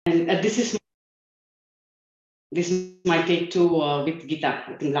And this is my take two with Gita.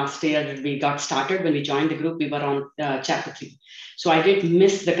 I think last year we got started. When we joined the group, we were on chapter 3. So I did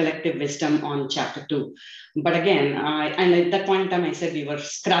miss the collective wisdom on chapter 2. But again, and at that point in time, I said we were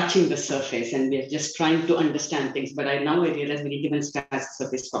scratching the surface and we're just trying to understand things. But now I realize we didn't even scratch the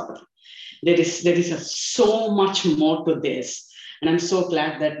surface properly. There is so much more to this. And I'm so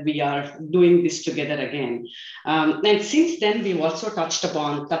glad that we are doing this together again. And since then, we've also touched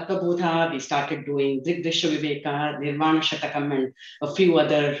upon Tattva Bodha. We started doing Drisha Viveka, Nirvana Shatakam, and a few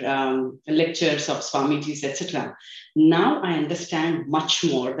other lectures of Swamiji's, etc. Now I understand much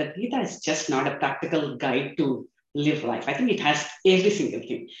more that Gita is just not a practical guide to live life. I think it has every single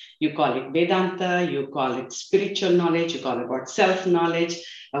thing. You call it Vedanta, you call it spiritual knowledge, you call it about self-knowledge,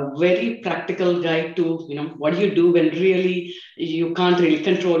 a very practical guide to, what do you do when really you can't really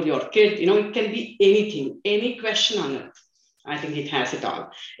control your kid. It can be anything, any question on earth. I think it has it all.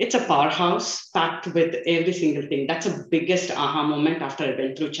 It's a powerhouse packed with every single thing. That's the biggest aha moment after I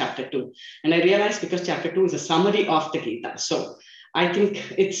went through chapter 2. And I realized because chapter 2 is a summary of the Gita. So I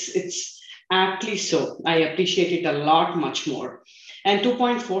think it's aptly so. I appreciate it a lot, much more. And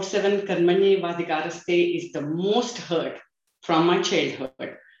 2.47 Karmanye Vadikaraste is the most heard from my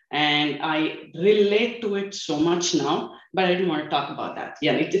childhood. And I relate to it so much now, but I didn't want to talk about that.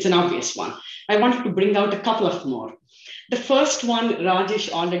 Yeah, it's an obvious one. I wanted to bring out a couple of more. The first one,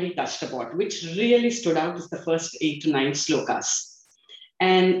 Rajesh already touched about, which really stood out, is the first 8 to 9 slokas.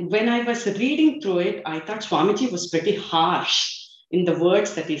 And when I was reading through it, I thought Swamiji was pretty harsh in the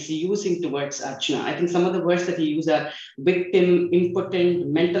words that he's using towards Arjuna. I think some of the words that he used are victim, impotent,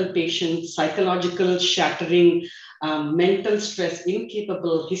 mental patient, psychological shattering, mental stress,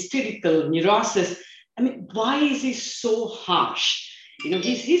 incapable, hysterical, neurosis. I mean, why is he so harsh?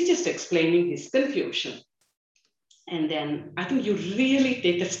 He's just explaining his confusion. And then I think you really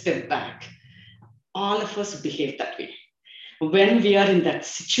take a step back. All of us behave that way when we are in that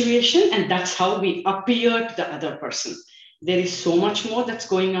situation, and that's how we appear to the other person. There is so much more that's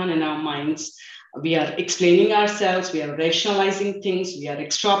going on in our minds. We are explaining ourselves, we are rationalizing things, we are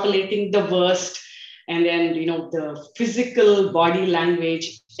extrapolating the worst, and then the physical body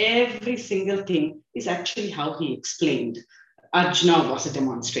language, every single thing is actually how he explained Arjuna was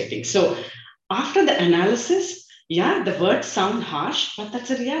demonstrating. So after the analysis, yeah, the words sound harsh, but that's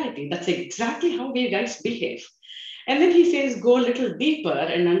a reality. That's exactly how we guys behave. And then he says, go a little deeper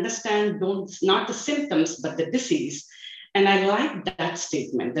and understand not the symptoms, but the disease. And I like that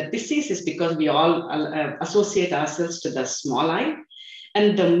statement. The disease is because we all associate ourselves to the small I.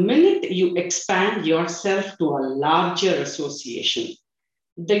 And the minute you expand yourself to a larger association,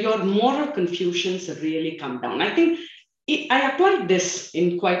 your moral confusions really come down. I think I applied this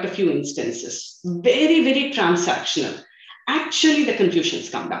in quite a few instances. Very, very transactional. Actually, the confusions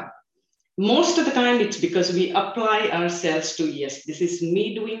come down. Most of the time, it's because we apply ourselves to, yes, this is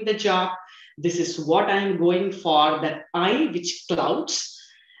me doing the job. This is what I'm going for, that I, which clouds.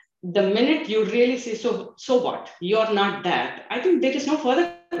 The minute you really say, so what? You're not that. I think there is no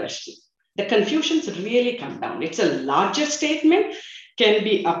further question. The confusions really come down. It's a larger statement, can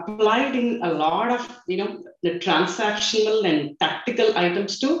be applied in a lot of, the transactional and tactical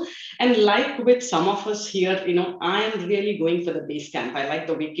items too. And like with some of us here, I am really going for the base camp. I like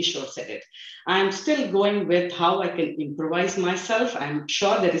the way Kishore said it. I'm still going with how I can improvise myself. I'm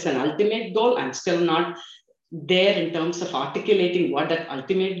sure there is an ultimate goal. I'm still not there in terms of articulating what that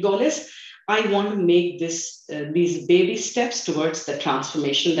ultimate goal is. I want to make these baby steps towards the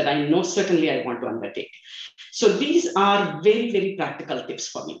transformation that I know certainly I want to undertake. So these are very, very practical tips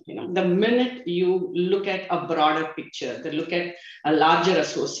for me. The minute you look at a broader picture, they look at a larger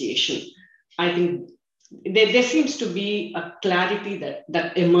association, I think there seems to be a clarity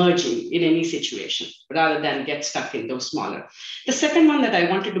that emerging in any situation rather than get stuck in those smaller. The second one that I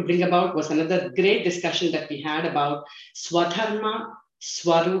wanted to bring about was another great discussion that we had about Swadharma,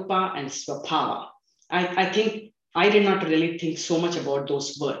 Swarupa, and Swabhava. I think I did not really think so much about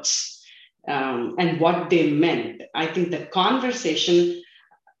those words and what they meant. I think the conversation,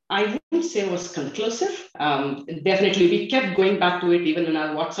 I wouldn't say was conclusive. Definitely, we kept going back to it even in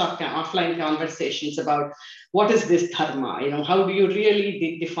our WhatsApp offline conversations about what is this dharma? How do you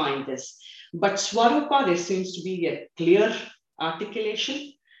really define this? But Swarupa, there seems to be a clear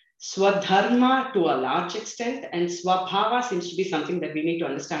articulation. Swadharma to a large extent, and Swabhava seems to be something that we need to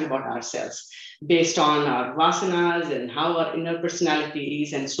understand about ourselves based on our vasanas and how our inner personality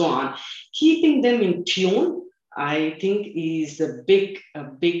is and so on. Keeping them in tune, I think, is a big, I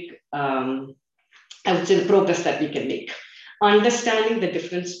would say, the progress that we can make. Understanding the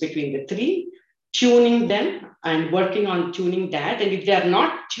difference between the three, tuning them and working on tuning that. And if they are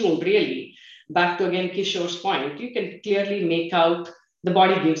not tuned really, back to again Kishore's point, you can clearly make out the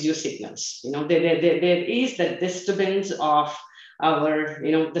body gives you signals. There is the disturbance of our,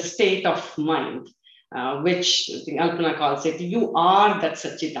 the state of mind, which I think Alpana calls it, you are that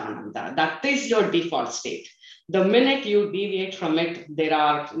Satchitananda. That is your default state. The minute you deviate from it, there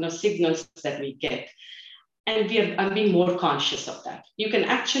are signals that we get. And I'm being more conscious of that. You can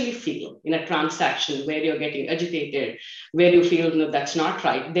actually feel in a transaction where you're getting agitated, where you feel that's not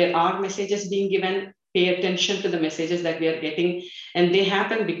right. There are messages being given. Pay attention to the messages that we are getting, and they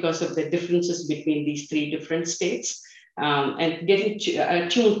happen because of the differences between these three different states. And getting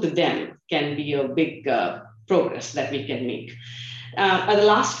attuned to them can be a big progress that we can make. The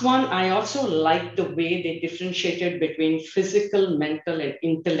last one, I also like the way they differentiated between physical, mental, and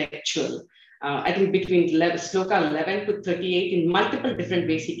intellectual. I think between sloka 11 to 38, in multiple different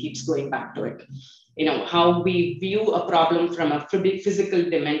ways, he keeps going back to it. How we view a problem from a physical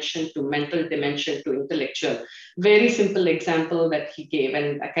dimension to mental dimension to intellectual. Very simple example that he gave,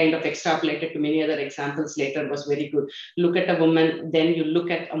 and I kind of extrapolated to many other examples later, was very good. Look at a woman, then you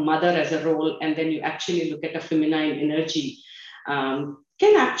look at a mother as a role, and then you actually look at a feminine energy.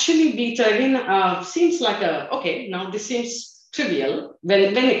 Can actually be, so again, seems like okay, now this seems trivial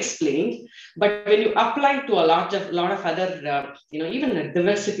when explained, but when you apply to a lot of other, even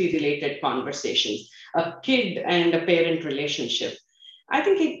diversity related conversations, a kid and a parent relationship, I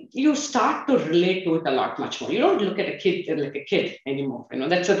think you start to relate to it a lot much more. You don't look at a kid like a kid anymore.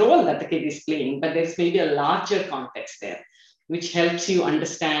 That's a role that the kid is playing, but there's maybe a larger context there, which helps you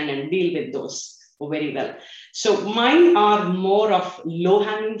understand and deal with those very well. So mine are more of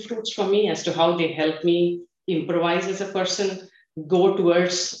low-hanging fruits for me as to how they help me improvise as a person, go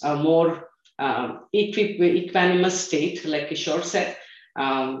towards a more equanimous state, like Kishore said.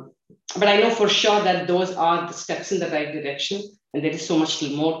 But I know for sure that those are the steps in the right direction, and there is so much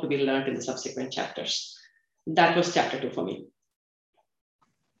more to be learned in the subsequent chapters. That was chapter 2 for me.